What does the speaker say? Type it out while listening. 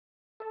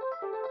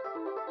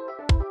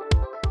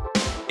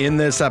In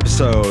this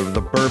episode of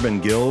the Bourbon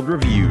Guild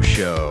Review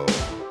Show,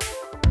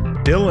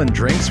 Dylan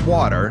drinks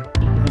water.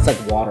 It's like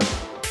water.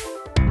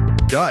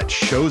 Dutch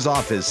shows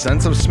off his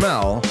sense of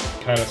smell.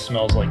 Kind of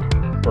smells like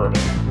bourbon.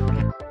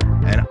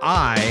 And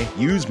I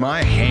use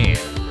my hands.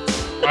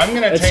 I'm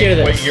going to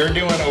take what you're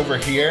doing over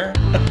here,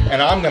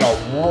 and I'm going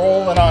to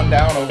roll it on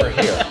down over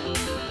here.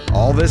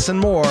 All this and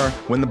more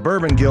when the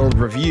Bourbon Guild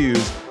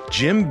reviews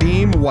Jim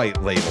Beam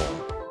White Label.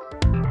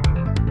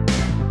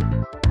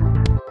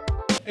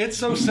 It's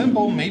so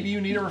simple, maybe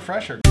you need a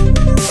refresher.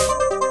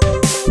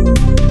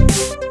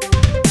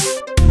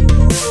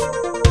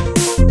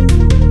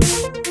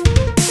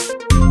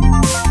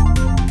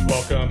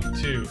 Welcome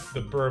to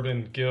the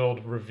Bourbon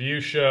Guild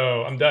Review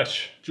Show. I'm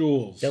Dutch.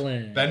 Jules.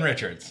 Dylan. Ben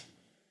Richards.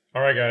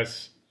 All right,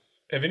 guys.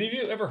 Have any of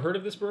you ever heard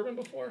of this bourbon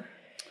before?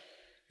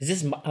 Is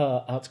this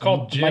It's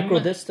called Jim. micro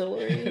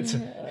distillery? It's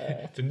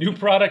a new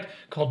product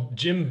called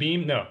Jim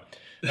Beam. No.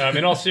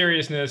 In all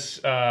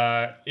seriousness,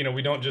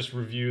 we don't just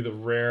review the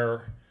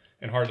rare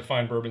and hard to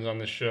find bourbons on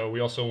this show.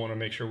 We also want to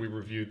make sure we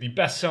review the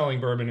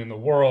best-selling bourbon in the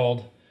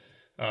world,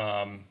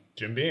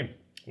 Jim Beam.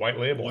 White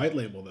label. White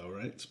label, though,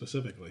 right?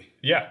 Specifically.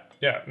 Yeah.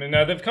 I mean,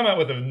 now they've come out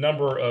with a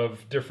number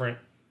of different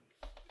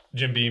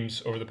Jim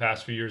Beams over the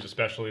past few years,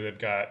 especially. They've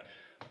got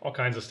all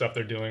kinds of stuff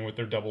they're doing with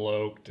their double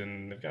oaked,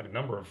 and they've got a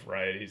number of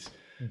varieties.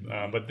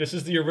 Mm-hmm. But this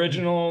is the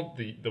original,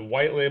 the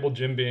white label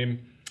Jim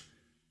Beam.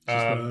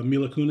 The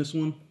Mila Kunis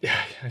one? Yeah,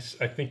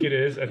 I think it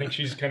is. I think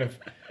she's kind of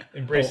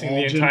embracing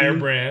the Jim entire Beam?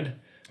 brand.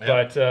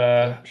 Yep.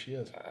 But She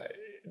is.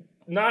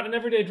 not an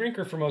everyday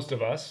drinker for most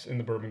of us in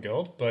the Bourbon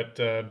Guild, but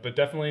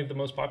definitely the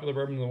most popular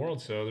bourbon in the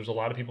world. So there's a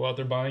lot of people out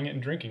there buying it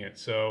and drinking it.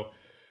 So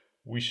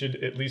we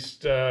should at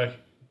least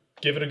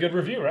give it a good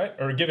review, right?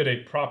 Or give it a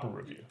proper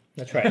review.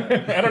 That's right.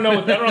 I don't know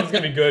if it's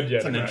going to be good yet.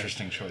 It's an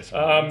interesting choice.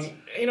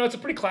 It's a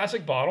pretty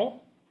classic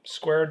bottle,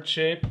 squared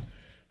shape,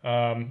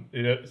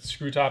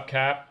 screw top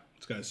cap.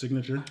 It's got a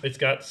signature. It's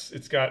got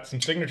some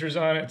signatures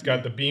on it. It's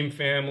got the Beam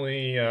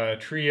family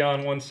tree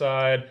on one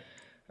side.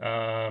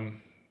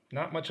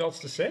 Not much else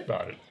to say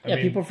about it. I mean,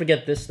 people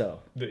forget this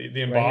though.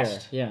 The embossed.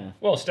 Right here. Yeah.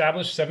 Well,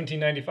 established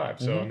 1795.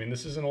 So I mean,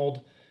 this is an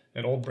old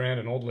brand,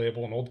 an old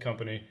label, an old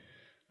company.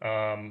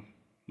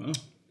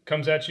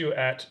 Comes at you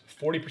at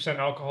 40%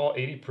 alcohol,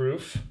 80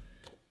 proof,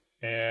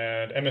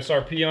 and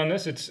MSRP on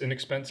this. It's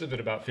inexpensive at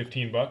about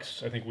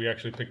 $15. I think we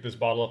actually picked this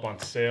bottle up on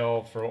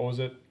sale for, what was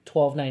it?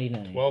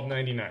 $12.99.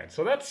 $12.99.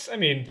 So that's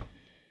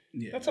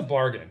a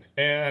bargain.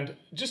 And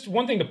just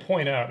one thing to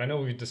point out, I know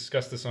we've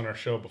discussed this on our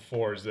show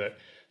before, is that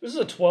this is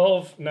a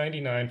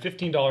 $12.99,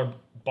 $15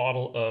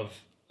 bottle of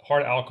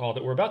hard alcohol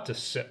that we're about to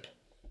sip.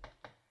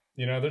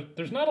 You know,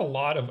 there's not a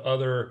lot of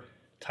other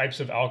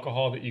types of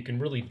alcohol that you can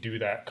really do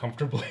that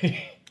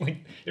comfortably.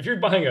 Like if you're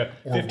buying a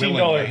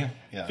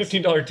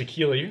 $15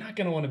 tequila, you're not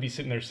going to want to be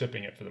sitting there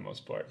sipping it for the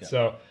most part. Yeah.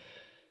 So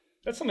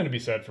that's something to be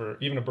said for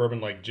even a bourbon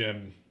like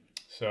Jim.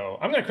 So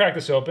I'm going to crack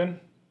this open.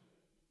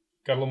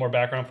 Got a little more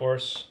background for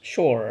us?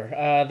 Sure.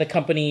 The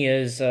company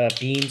is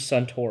Beam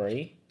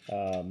Suntory.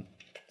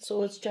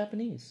 So it's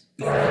Japanese.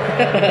 No,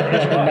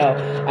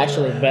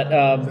 actually, but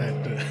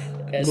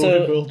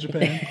Bourbon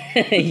Japan.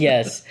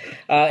 yes,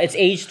 it's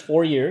aged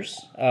 4 years.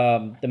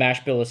 The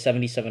mash bill is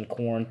 77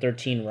 corn,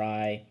 13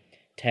 rye,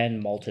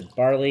 10 malted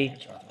barley,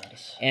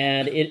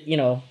 and it,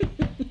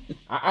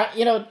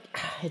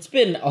 it's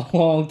been a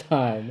long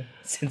time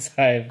since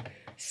I've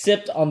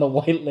sipped on the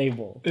white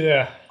label.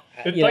 Yeah.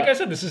 Like I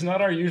said, this is not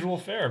our usual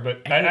fare,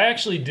 but I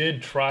actually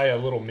did try a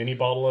little mini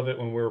bottle of it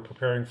when we were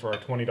preparing for our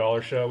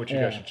 $20 show, which you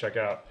guys should check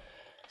out.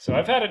 So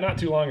I've had it not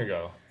too long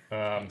ago,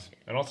 and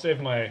I'll save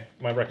my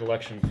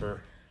recollection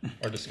for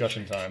our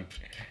discussion time.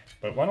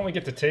 But why don't we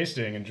get to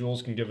tasting, and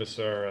Jules can give us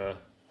our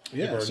So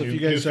new, if you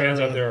guys new fans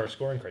are out there our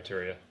scoring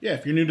criteria. Yeah,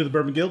 if you're new to the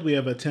Bourbon Guild, we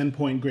have a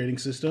 10-point grading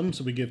system.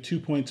 So we give 2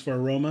 points for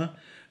aroma,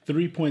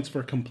 3 points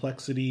for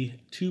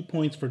complexity, 2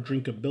 points for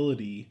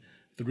drinkability,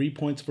 3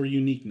 points for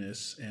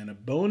uniqueness, and a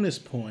bonus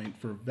point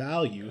for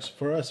values.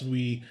 For us,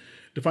 we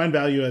define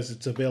value as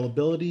its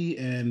availability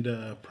and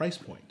price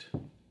point.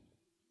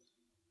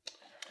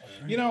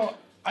 You know,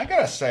 I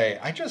gotta say,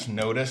 I just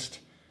noticed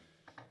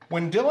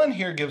when Dylan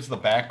here gives the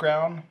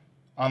background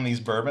on these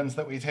bourbons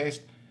that we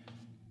taste,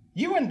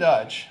 you and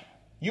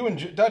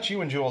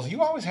Jules,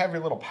 you always have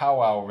your little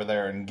powwow over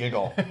there and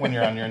giggle when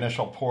you're on your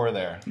initial pour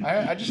there.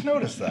 I just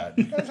noticed that.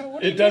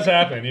 It does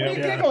happen. What are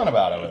you giggling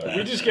about over there?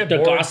 We just get The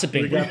bored.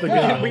 gossiping.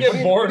 We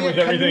get bored with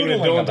everything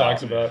that Dylan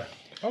talks about.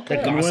 Okay.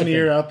 One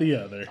ear out the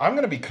other. I'm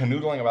going to be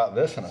canoodling about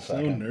this in a So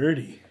second.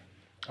 nerdy.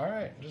 All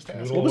right. Just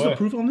ask. What was the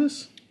proof on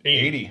this?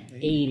 80.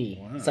 80.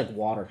 Wow. It's like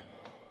water.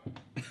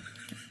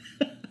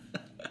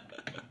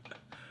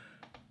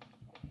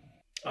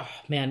 Oh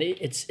man,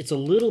 it's a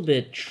little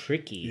bit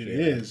tricky. It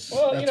is.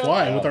 Well, That's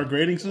why with our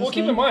grading system. Well,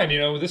 keep in mind,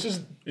 this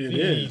is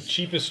the is.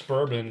 cheapest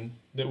bourbon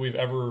that we've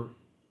ever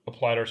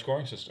applied our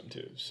scoring system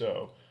to.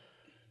 So,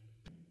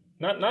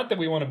 not that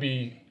we want to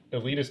be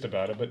elitist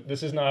about it, but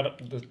this is not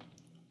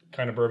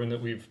kind of bourbon that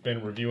we've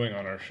been reviewing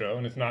on our show,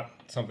 and it's not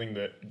something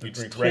that we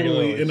drink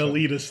Totally regularly. an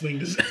elitist thing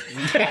to say.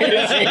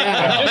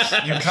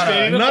 You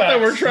kind Not that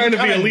we're trying to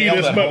be kinda nailed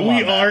elitist, it but home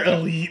we on are that.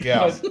 elite.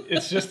 Yeah.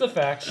 It's just the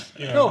facts.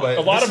 You know, No, but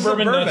a lot this of is a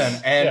bourbon,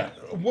 does- and yeah.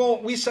 well,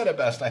 we said it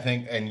best, I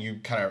think, and you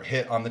kind of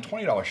hit on the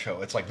 $20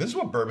 show. It's like this is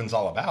what bourbon's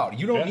all about.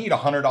 You don't need a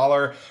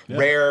 $100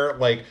 rare,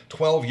 like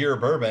 12-year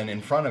bourbon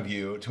in front of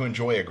you to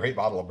enjoy a great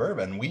bottle of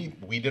bourbon.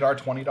 We did our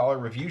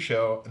 $20 review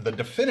show, the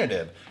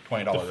definitive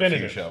 $20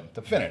 review show,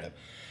 definitive,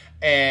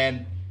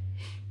 and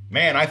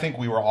man, I think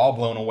we were all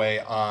blown away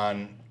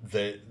on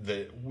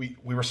we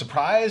were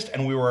surprised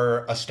and we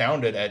were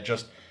astounded at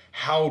just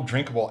how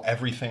drinkable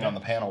everything on the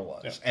panel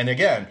was. Yeah. And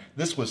again,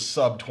 this was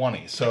sub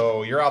 20.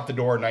 So you're out the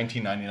door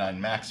 $19.99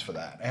 max for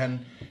that.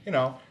 And, you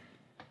know,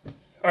 All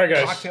right,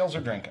 guys. cocktails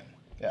are drinking.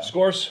 Yeah.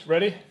 Scores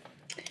ready?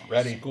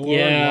 Ready.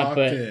 Yeah, locked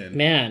but in.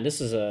 man, this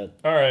is a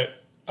All right.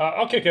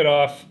 I'll kick it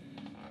off.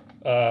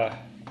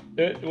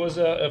 It was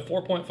a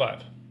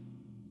 4.5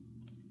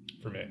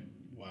 for me.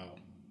 Wow.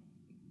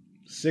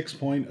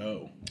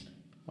 6.0.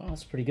 wow,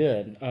 that's pretty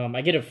good.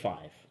 I get a 5.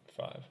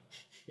 5.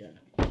 Yeah.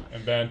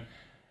 And Ben?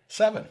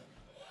 7.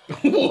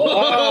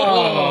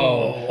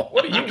 Oh,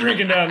 What are you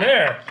drinking down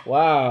there?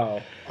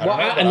 wow. Well,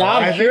 know. now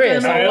I'm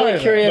curious. I'm really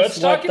curious Let's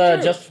talk what it the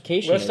through.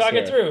 justification Let's is talk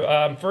here. it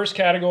through. First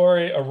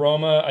category,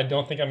 aroma. I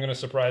don't think I'm going to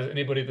surprise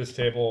anybody at this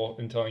table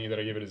in telling you that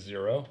I give it a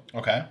 0.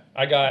 Okay.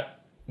 I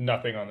got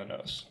nothing on the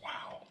nose.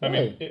 Wow.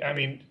 I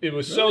mean, it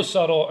was so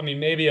subtle. I mean,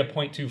 maybe a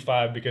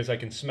 0.25 because I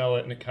can smell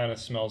it and it kind of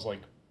smells like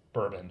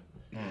bourbon.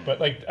 But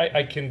like,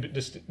 I can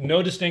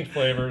no distinct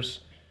flavors,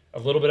 a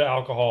little bit of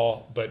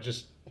alcohol, but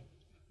just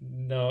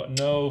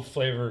no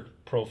flavor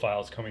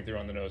profiles coming through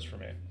on the nose for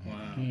me.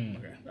 Wow.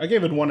 Okay. I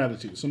gave it 1 out of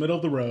 2. So middle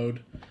of the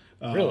road.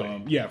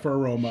 Really? Yeah, for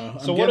aroma.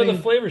 So what are the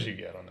flavors you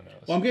get on the nose?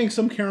 Well, I'm getting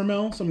some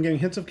caramel. So I'm getting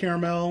hints of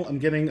caramel. I'm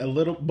getting a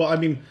little. Well, I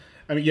mean,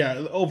 yeah.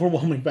 The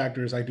overwhelming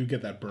factor is I do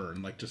get that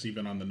burn, like just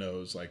even on the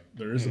nose. Like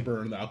there is a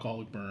burn, the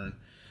alcoholic burn.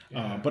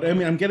 But I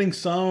mean, I'm getting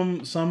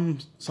something. You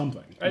know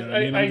what I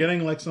mean, I'm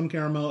getting like some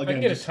caramel. Again, I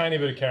can get a tiny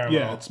bit of caramel.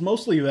 Yeah, it's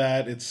mostly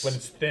that. but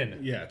it's thin.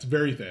 Yeah, it's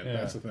very thin.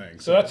 That's the thing.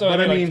 So that's what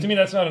but I mean, to me,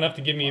 that's not enough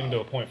to give me even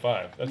to a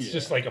 0.5. That's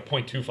just like a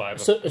 0.25.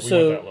 So, if we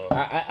went that low.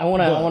 I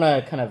want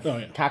to kind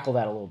of tackle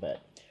that a little bit.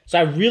 So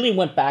I really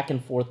went back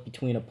and forth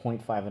between a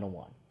 0.5 and a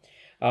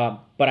 1.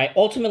 But I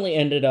ultimately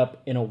ended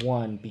up in a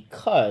 1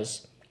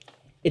 because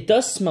it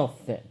does smell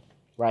thin,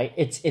 right?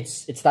 It's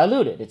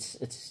diluted.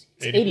 It's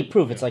 80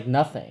 proof. It's like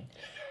nothing.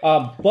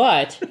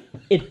 But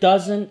it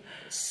doesn't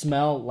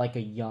smell like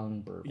a young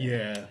bourbon.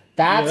 Yeah.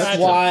 That's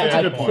why that's a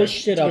I good point.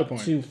 pushed it up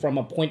to from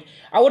a point.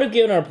 I would have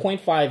given it a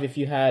 0.5 if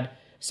you had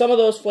some of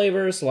those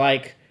flavors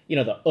like, you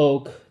know, the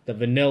oak, the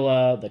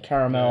vanilla, the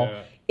caramel.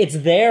 Yeah. It's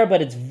there,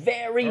 but it's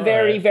very,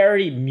 very,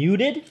 very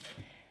muted.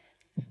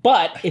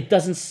 But it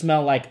doesn't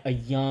smell like a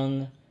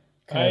young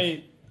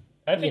kind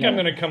I think know, I'm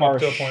going to come up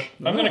to a harsh. point.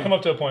 I'm going to come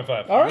up to a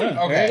 0.5. All right.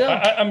 Okay. There you go.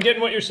 I'm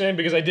getting what you're saying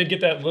because I did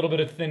get that little bit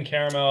of thin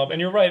caramel, and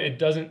you're right. It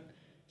doesn't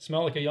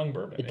smell like a young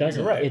bourbon. It doesn't.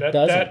 You're right. It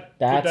doesn't.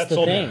 That's that the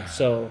sold me. thing.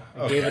 So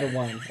I gave it a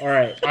 1. All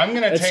right. I'm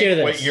going to Let's hear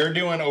take what this. you're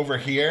doing over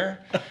here,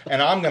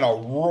 and I'm going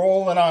to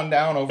roll it on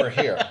down over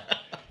here.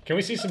 Can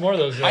we see some more of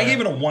those? I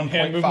gave it a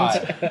hand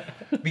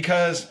 1.5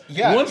 because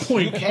yes,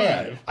 1.5. you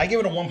can. I gave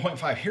it a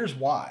 1.5. Here's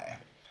why.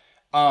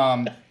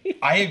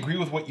 I agree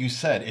with what you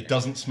said. It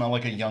doesn't smell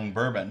like a young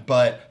bourbon,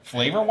 but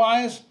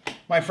flavor-wise,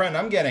 my friend,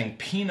 I'm getting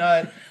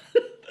peanut,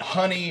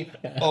 honey,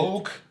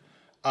 oak,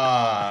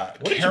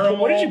 caramel.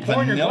 What did you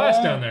pour in your vanilla.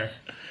 glass down there?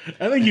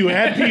 I think you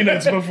had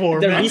peanuts before.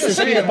 They're man. I'm just Reese's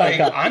saying, peanut butter like,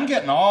 cup. I'm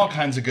getting all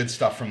kinds of good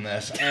stuff from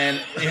this, and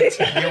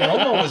the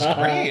aroma was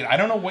great. I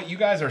don't know what you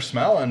guys are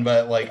smelling,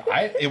 but like,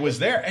 it was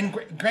there. And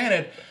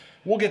granted,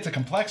 we'll get to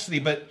complexity,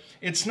 but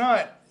it's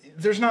not.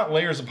 There's not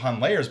layers upon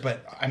layers.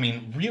 But I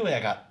mean, really, I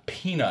got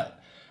peanut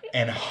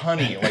and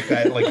honey, like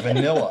that, like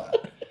vanilla.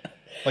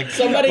 Like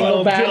Somebody peanut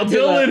go butter. back to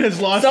Dylan the, has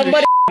lost somebody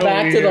his go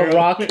back over to the here.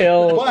 Rock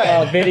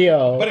Hill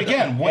video. But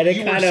again, what And it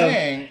you were kind of-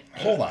 saying,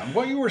 hold on,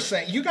 what you were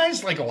saying, you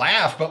guys like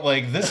laugh, but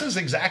like this is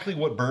exactly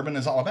what bourbon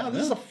is all about.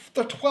 This is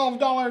the $12,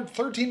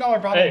 $13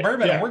 bottle of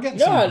bourbon, and we're getting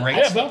some great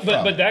Yeah, stuff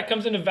but from it. that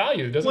comes into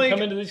value. It doesn't Like,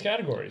 come into these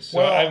categories. So,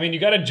 well, I mean, you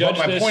got to judge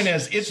But my this. point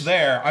is, it's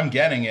there. I'm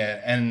getting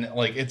it, and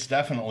like it's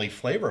definitely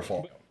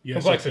flavorful. Yes,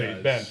 complexity,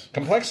 it does. Ben.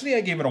 Complexity, I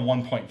gave it a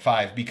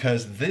 1.5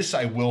 because this,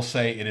 I will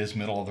say, it is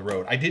middle of the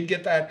road. I did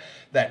get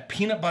that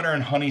peanut butter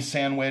and honey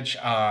sandwich,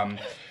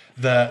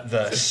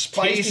 the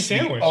spice, the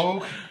sandwich.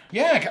 oak.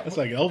 Yeah, It's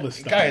like Elvis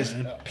style, guys,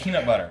 man.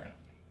 peanut butter.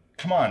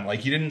 Come on,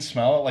 like you didn't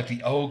smell it, like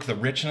the oak, the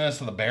richness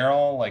of the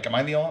barrel. Like, am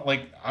I the only?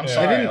 Like, I'm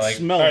sorry. I didn't like,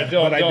 smell All it, right,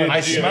 Dylan, but I Dylan, did. I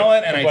Yeah. smell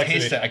it and I Complexity.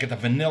 taste it. I get the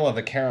vanilla,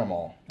 the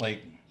caramel.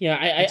 Like, Yeah,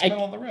 It's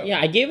middle of the road.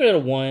 I gave it a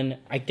 1.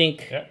 I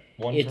think Yeah,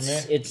 1 it's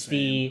for me. it's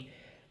the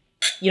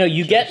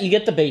you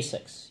get the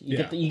basics. You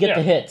get Yeah.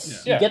 the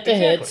hits. Yeah. You get the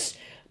exactly. hits,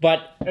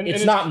 but And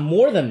it's it's- not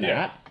more than that.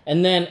 Yeah.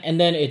 And then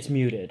it's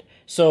muted.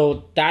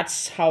 So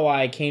that's how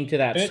I came to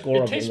that And score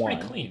it of tastes a 1.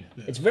 pretty clean.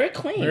 It's very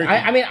clean. Very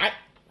I mean, I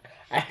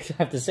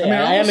have to say,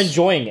 I am almost-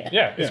 enjoying it.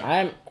 Yeah, it's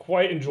I'm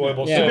quite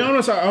enjoyable. Yeah. So, To be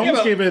honest, I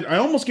almost gave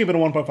it a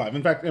 1.5.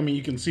 In fact, I mean,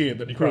 you can see it,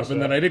 the proof, and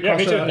then I did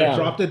cross it out. I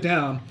dropped it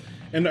down,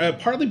 and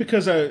partly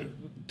because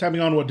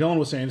tapping on what Dylan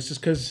was saying, it's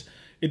just because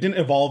it didn't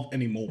evolve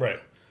anymore. Right.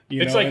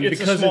 You it's know, like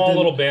it's a small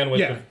little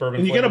bandwidth of bourbon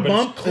and you flavor, get a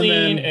bump, but it's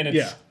clean, and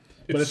it's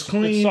but it's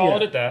clean, it's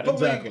solid at that.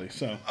 Exactly.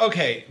 So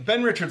okay,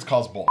 Ben Richards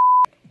calls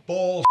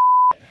bull.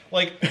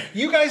 Like,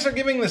 you guys are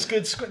giving this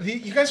good score.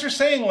 You guys are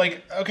saying,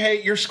 like,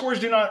 okay, your scores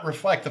do not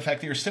reflect the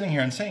fact that you're sitting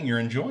here and saying you're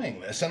enjoying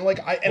this. And,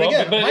 like,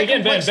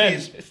 Ben,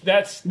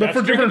 that's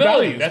for different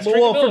values. That's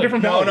for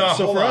different values. No,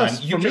 so hold for on.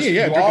 us, You for just, me,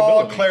 you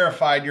all drinkability.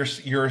 clarified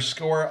your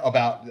score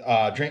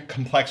about drink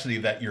complexity,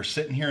 that you're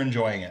sitting here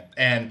enjoying it.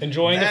 And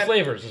enjoying the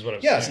flavors is what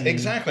I'm saying. Yes,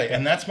 exactly.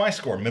 And that's my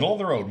score. Middle of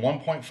the road,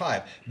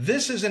 1.5.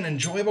 This is an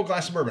enjoyable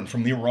glass of bourbon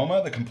from the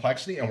aroma, the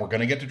complexity, and we're going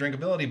to get to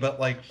drinkability. But,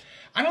 like,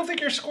 I don't think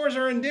your scores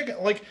are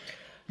indicative. Like,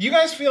 you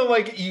guys feel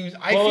like you.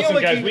 I feel listen,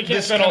 like guys, you, we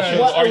can't spend all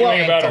shows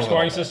arguing about our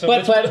scoring system.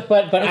 But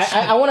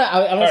I want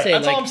to say,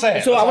 that's all I'm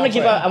saying. So I want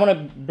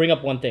to bring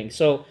up one thing.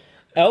 So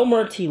El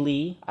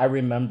Mertili, I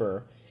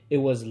remember it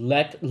was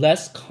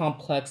less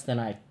complex than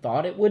I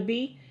thought it would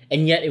be,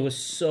 and yet it was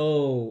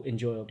so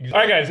enjoyable. All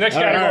right, guys. Next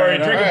category: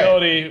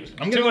 drinkability.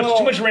 Right.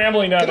 Too much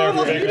rambling down there.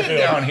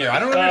 Down here. I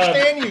don't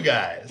understand you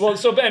guys. Well,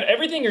 so Ben,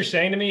 everything you're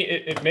saying to me,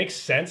 it makes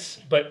sense,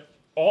 but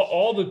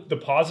all the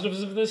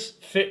positives of this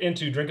fit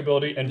into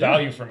drinkability and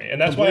value for me, and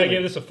that's why I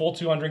gave this a full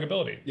 2 on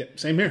drinkability. Yeah,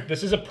 same here.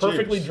 This is a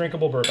perfectly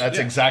drinkable bourbon. That's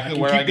exactly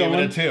where I gave it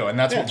a 2, and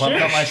that's what bumped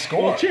up my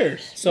score. Well,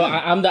 cheers. So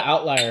I'm the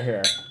outlier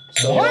here.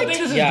 So you don't think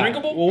this is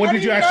drinkable? Well, what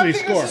did you actually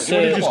score?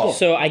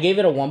 So I gave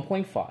it a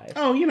 1.5.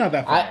 Oh, you're not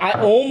that far.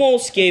 I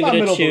almost gave it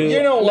a 2.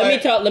 You know what?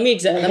 Let me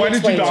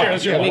explain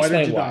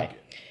why.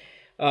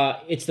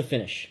 It's the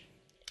finish.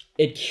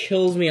 It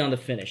kills me on the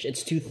finish.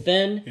 It's too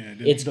thin. Yeah,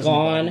 it's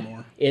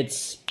gone.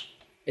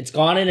 It's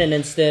gone in an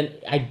instant.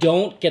 I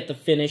don't get the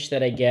finish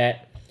that I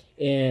get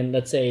in,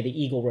 let's say,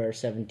 the Eagle Rare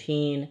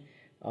 17,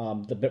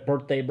 the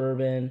birthday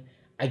bourbon.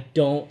 I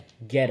don't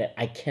get it.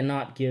 I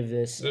cannot give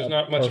this. There's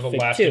not much of a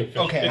lasting finish.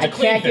 Okay, I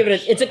can't give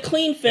it. It's a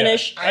clean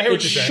finish. Yeah, I hear what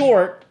it's you're saying.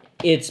 short.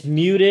 It's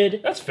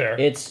muted. That's fair.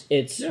 It's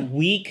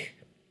weak.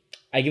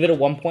 I give it a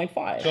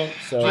 1.5.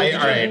 So all right,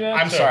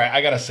 I'm sorry.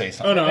 I gotta say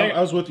something. Oh no,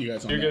 I was with you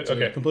guys on You're that. good?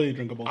 Okay. Completely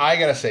drinkable. I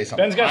gotta say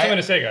something. Ben's got something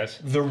to say, guys.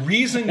 The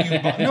reason you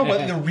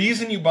the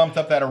reason you bumped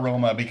up that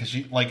aroma, because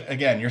you, like,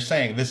 again, you're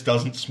saying this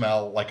doesn't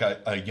smell like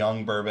a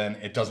young bourbon.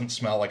 It doesn't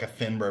smell like a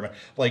thin bourbon.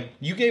 Like,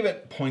 you gave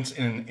it points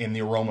in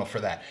the aroma for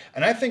that,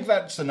 and I think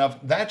that's enough.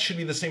 That should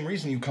be the same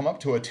reason you come up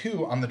to a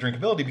 2 on the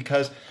drinkability,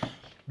 because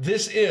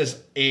this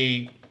is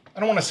I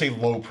don't want to say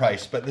low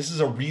price, but this is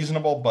a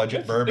reasonable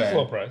budget bourbon. It's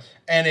low price.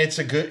 And it's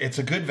a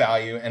good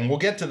value, and we'll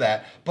get to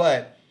that.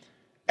 But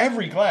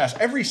every glass,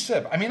 every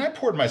sip, I mean, I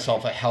poured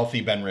myself a healthy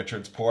Ben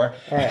Richards pour.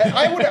 Right.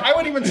 I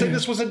would even say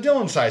this was a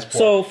Dylan size pour.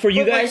 So for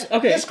you guys,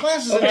 okay. This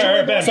glass is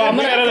Ben, so I'm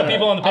we got other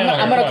people on the panel.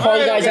 I'm gonna call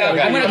you guys out.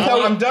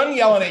 I'm done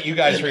yelling at you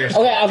guys for your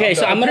stuff. Okay,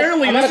 so I'm gonna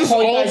Apparently,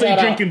 call you guys out.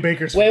 Drinking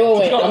Baker's. Wait.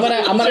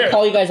 I'm gonna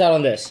call you guys out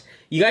on this.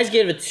 You guys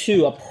gave it a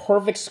 2, a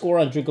perfect score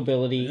on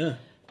drinkability. Yeah.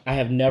 I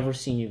have never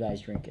seen you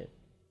guys drink it.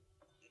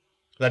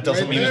 That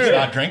doesn't mean it's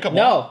not drinkable.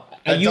 No,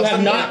 you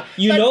have not.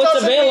 You know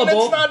it's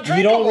available.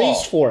 You don't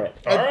reach for it.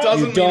 It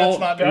doesn't mean it's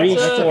not reach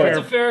for it. It's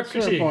a fair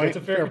critique. It's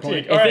a fair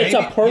critique. If it's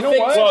a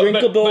perfect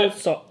drinkable,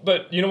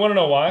 but you don't want to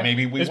know why?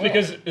 Maybe we will.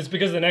 It's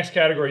because the next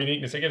category,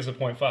 uniqueness, I give us a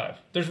 0.5.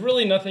 There's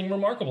really nothing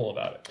remarkable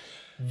about it.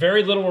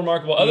 Very little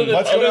remarkable, other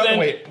than.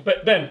 Wait,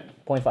 but Ben.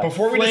 0.5.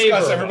 Before we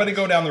discuss, everybody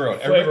go down the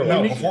road.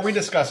 Before we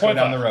discuss, go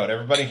down the road.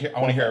 Everybody, I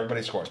want to hear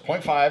everybody's scores.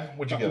 0.5.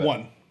 What'd you give it?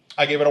 1.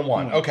 I gave it a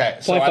 1. Okay,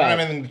 so 0.5. I don't have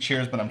anything to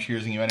cheers, but I'm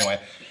cheersing you anyway.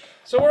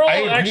 So we're all I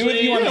agree actually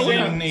with you on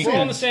the we're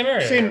all in the same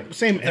area.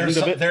 Same end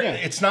of it.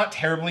 It's not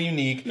terribly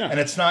unique, and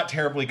it's not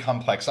terribly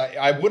complex.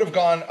 I would have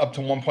gone up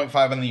to 1.5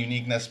 on the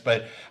uniqueness,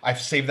 but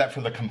I've saved that for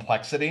the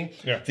complexity.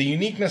 Yeah. The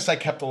uniqueness I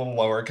kept a little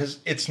lower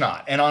because it's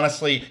not. And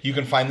honestly, you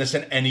can find this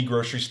in any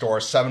grocery store,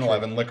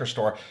 7-Eleven, liquor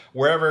store,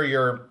 wherever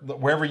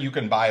you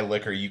can buy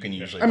liquor, you can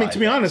usually. I mean, to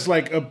be honest,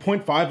 like a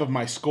 0.5 of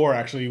my score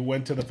actually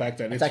went to the fact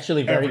that it's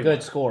actually a very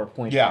good score,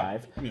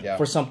 0.5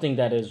 for something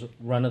that is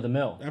run of the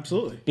mill.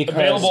 Absolutely, because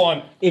available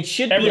on it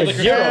should be a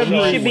 0.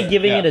 You should be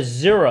giving it a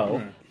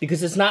 0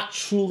 because it's not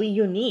truly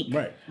unique.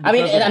 Right. I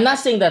mean, and I'm not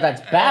saying that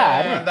that's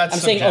bad. That's I'm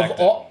saying of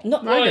all.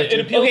 No, well, it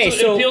appeals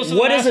to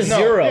what is a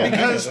 0?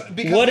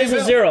 Because what is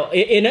a 0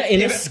 in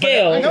a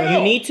scale?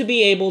 You need to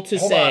be able to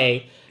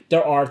say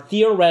there are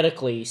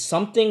theoretically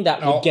something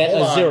that would get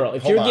a 0.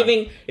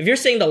 If you're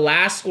saying the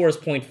last score is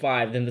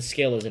 0.5, then the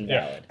scale is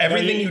invalid.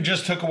 Everything you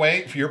just took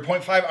away for your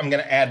 0.5, I'm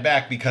going to add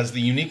back because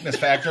the uniqueness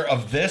factor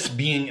of this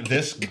being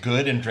this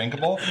good and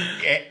drinkable,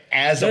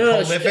 as a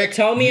prolific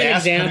tell me an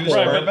example.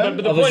 Right, but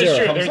the point is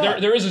true.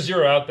 There is a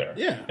zero out there.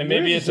 Yeah. And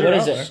maybe it's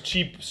a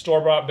cheap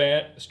store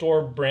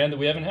brand that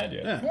we haven't had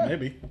yet. Yeah,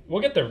 maybe.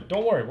 We'll get there.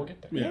 Don't worry. We'll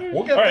get there. Yeah.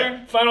 We'll get All there.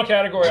 right, final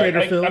category. I'm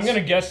Phils. going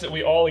to guess that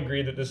we all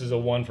agree that this is a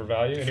 1 for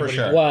value. For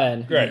sure.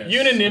 1. Great. Yes.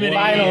 Unanimity.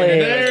 Finally.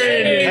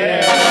 There it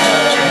is.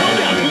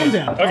 Calm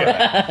down.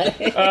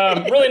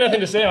 Okay. Really nothing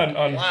to say on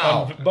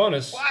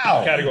bonus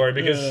category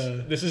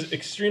because this is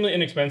extremely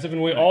inexpensive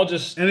and we all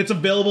just... And it's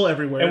available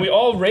everywhere. And we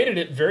all rated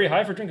it very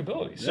high for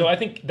drinkability. So I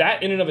think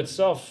that in and of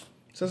itself...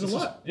 says a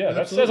lot.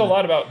 That says a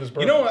lot about this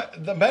bourbon. You know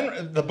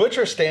what? The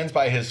butcher stands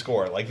by his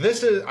score. Like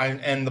this is,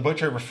 and the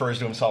butcher refers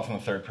to himself in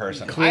the third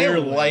person.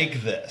 Clearly. I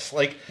like this.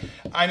 Like,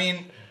 I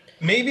mean,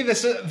 maybe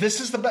this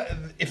is the best.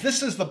 If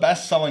this is the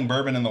best-selling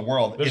bourbon in the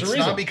world, it's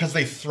not because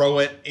they throw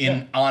it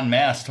in en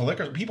masse to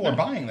liquor. People are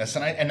buying this,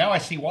 and now I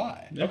see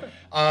why. Okay.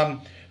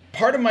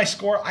 Part of my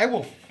score, I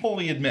will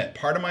fully admit,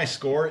 part of my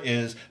score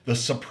is the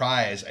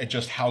surprise at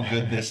just how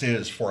good this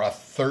is for a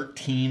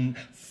 $13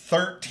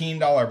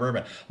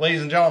 bourbon.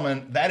 Ladies and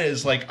gentlemen, that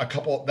is like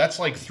that's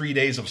like 3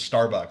 days of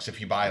Starbucks if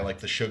you buy like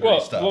the sugary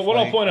stuff. Well, what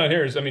I'll point out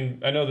here is, I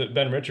mean, I know that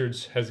Ben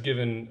Richards has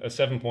given a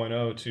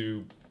 7.0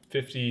 to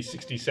 $50,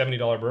 $60,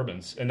 $70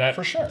 bourbons, and that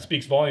for sure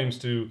speaks volumes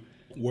to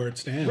where it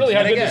stands. really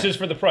how good this is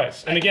for the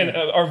price. And again,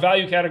 our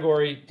value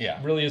category Yeah.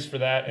 really is for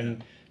that,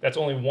 and that's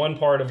only one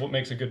part of what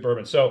makes a good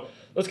bourbon. So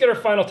let's get our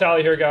final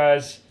tally here,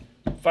 guys.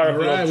 Fire All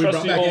right, we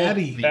brought back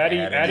Addy. The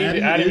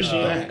Addy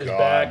machine is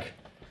back.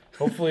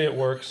 Hopefully it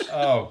works.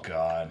 Oh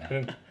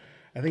God!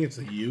 I think it's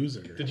the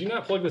user. Did you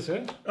not plug this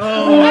in?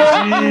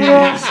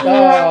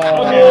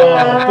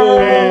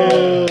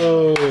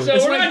 So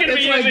we're not going to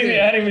be using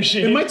the Addy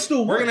machine. It might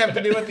still We're work. gonna have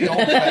to do it the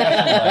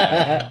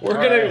old-fashioned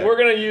way. We're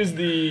gonna use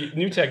the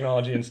new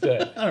technology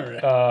instead. All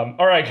right.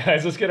 All right,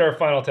 guys, let's get our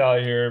final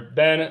tally here.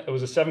 Ben, it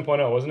was a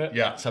 7.0, wasn't it?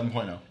 Yeah,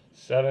 7.0.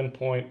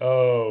 7.0.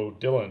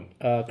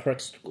 Dylan.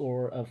 Correct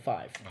score of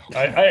 5.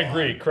 I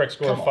agree. Correct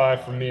score of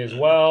 5 for me as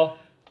well.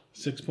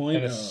 6.0.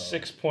 And a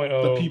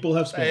 6.0. The people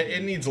have spoken.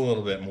 It needs a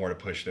little bit more to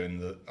push it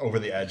over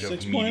the edge of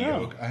 6.0.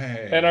 mediocre.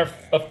 And our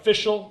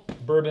official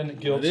Bourbon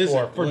Guild What is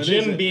score it? for What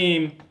Jim is it?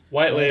 Beam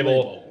White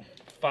Label,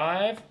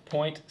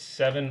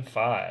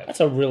 5.75. That's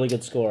a really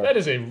good score. That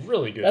is a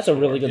really good That's a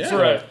really good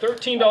for a score.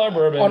 $13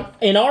 bourbon.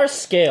 In our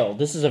scale,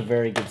 this is a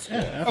very good score.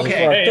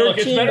 Okay. For a Hey, look,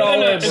 it's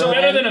 $13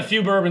 better than a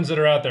few bourbons that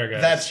are out there,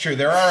 guys. That's true.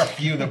 There are a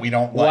few that we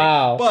don't like.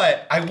 Wow.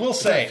 But I will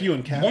say, few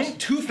in caps.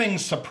 two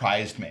things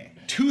surprised me.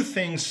 Two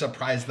things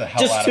surprised the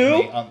hell Just out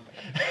two? of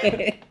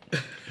me.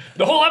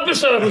 The whole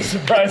episode was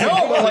surprising.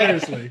 No, but like,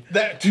 Seriously.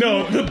 that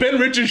No, the Ben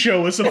Richards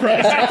show was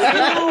surprising.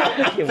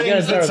 two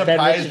things that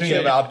surprised me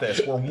about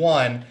this were,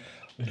 one,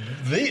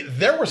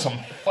 there were some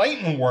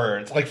fighting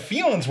words. Like,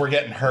 feelings were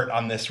getting hurt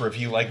on this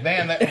review. Like,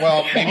 man, maybe...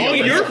 Oh,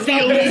 your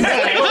feelings.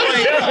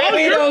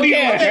 We don't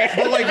care.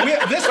 But like,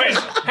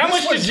 How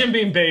much did Jim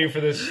Beam pay you for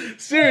this?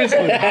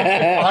 Seriously.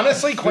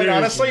 honestly, quite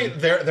honestly,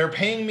 they're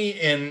paying me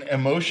in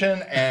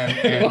emotion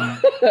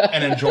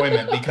and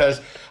enjoyment,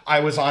 because I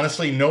was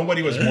honestly,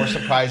 nobody was more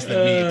surprised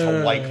than me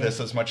to like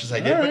this as much as I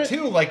did. But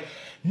two, like,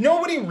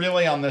 nobody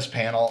really on this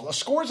panel,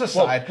 scores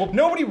aside,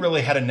 nobody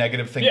really had a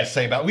negative thing to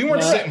say about it. We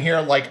weren't sitting here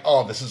like,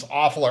 oh, this is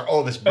awful, or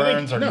oh, this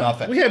burns, or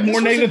nothing. We had more This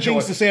was negative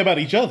things to say about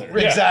each other.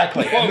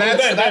 Exactly. Well,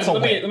 And that's a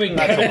let win. me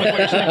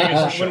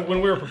because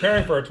when we were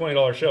preparing for our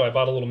 $20 show, I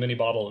bought a little mini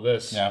bottle of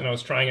this, Yeah. and I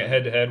was trying it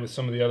head to head with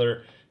some of the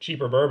other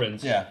cheaper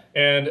bourbons. Yeah.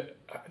 And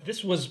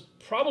this was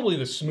probably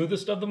the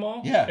smoothest of them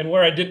all. Yeah. And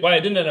why I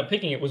didn't end up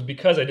picking it was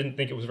because I didn't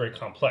think it was very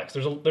complex.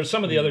 There's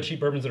some of the other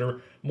cheap bourbons that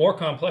are more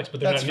complex, but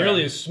they're That's not nearly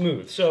fair. as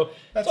smooth. So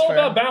That's it's all fair.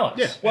 about balance.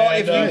 Yeah. Well,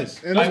 And,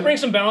 if you- let's bring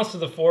some balance to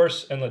the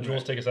force and let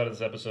Jules take us out of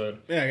this episode.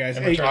 Yeah, guys.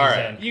 And Hey, return all us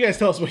right. in. you guys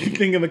tell us what you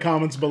think in the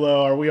comments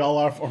below. Are we all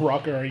off a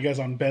rocker? Or are you guys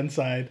on Ben's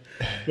side?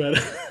 But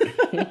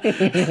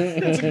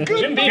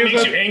Jim Beam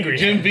makes you angry.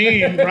 Jim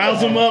Beam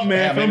riles him up, man,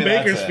 Yeah, from maybe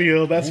that's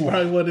Bakersfield. That's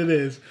probably what it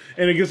is.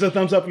 And it gives a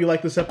thumbs up if you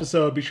like this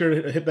episode. Be sure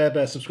to hit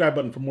that subscribe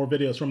button for more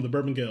videos from the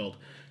Bourbon Guild.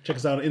 Check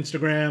us out on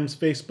Instagrams,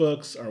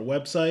 Facebooks, our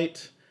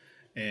website.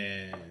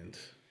 And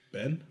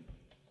Ben?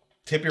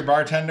 Tip your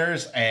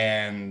bartenders,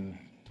 and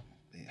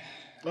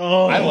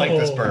Oh, I like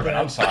this bourbon.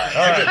 I'm sorry.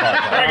 All right,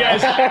 All right,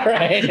 guys.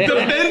 Right.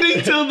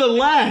 Defending till the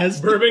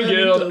last. Bourbon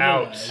Defending Guild till the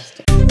out.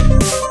 last.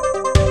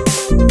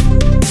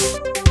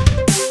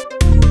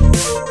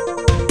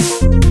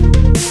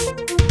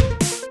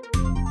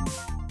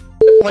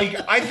 Like,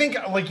 I think,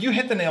 like, you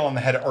hit the nail on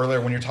the head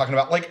earlier when you're talking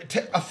about, like,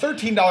 a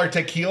 $13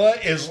 tequila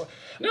is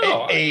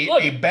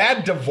a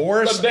bad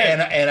divorce Look,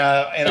 Ben, and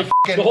a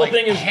fucking, the whole like,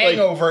 thing is,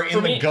 hangover like,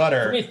 in the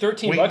gutter. For me,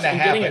 $13 waiting to and getting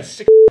happen. a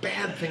 6.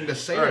 Bad thing to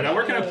say. All right, now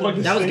where can I plug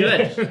this That was thing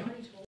good. in?